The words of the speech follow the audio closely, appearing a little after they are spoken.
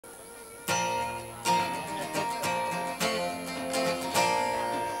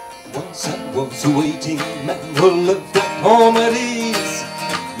was a waiting man who lived at home at ease.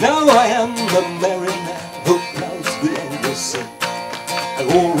 Now I am the merry man who plows below the sea. I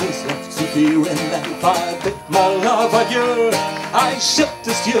always loved to be in and if I bid my love adieu, I shipped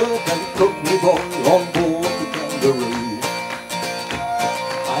the steward and put me boy on board the kangaroo.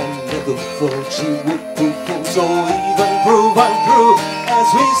 I never thought she would prove false or even prove untrue as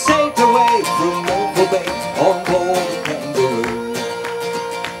we sailed away from Folkerdey on board the kangaroo.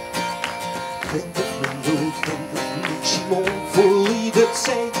 Think of me, oh, think of me, she mournfully did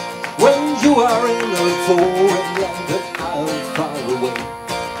say, when you are in a foreign land and I'm far away.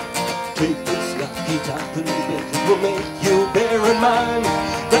 Take this lucky tap and it will make you bear in mind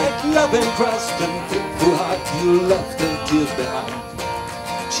that love and trust and faithful heart you left and tears behind.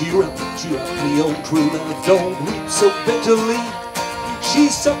 Cheer up, me own true love, don't weep so bitterly. She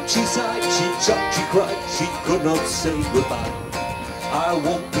sobbed, she sighed, she chopped, she cried, she could not say goodbye. I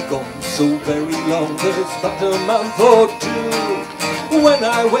won't be gone so very long, there's but a month or two. When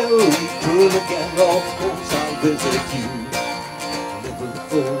I will return again, of course I'll visit you. Never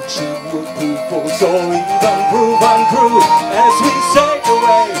thought she would prove false or even prove untrue as we sailed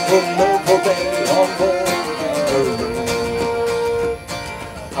away from Folkerdey on board the kangaroo.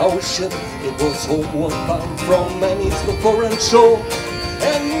 Our ship, it was homeward bound from many's the foreign shore,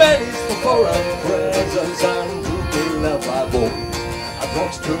 and many's the foreign presents and to the love I bore. I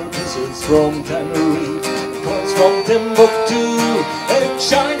brought turquoises from Tenerife, coins from Timbuktu, and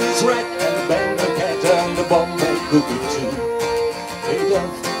Chinese red and Bangladesh and the Bombay cookie too. Made of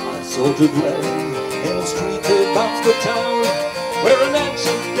assorted wearing in a street above the town, where an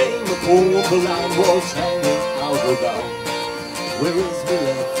ancient dame of porcelain was hanging out her gown. Where is my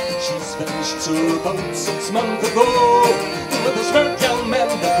love? She's vanished about 6 months ago, with a smart young man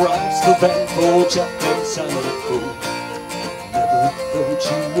that drives the van for Chapman's son of a fool. Never thought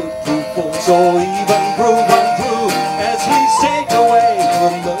she would prove false or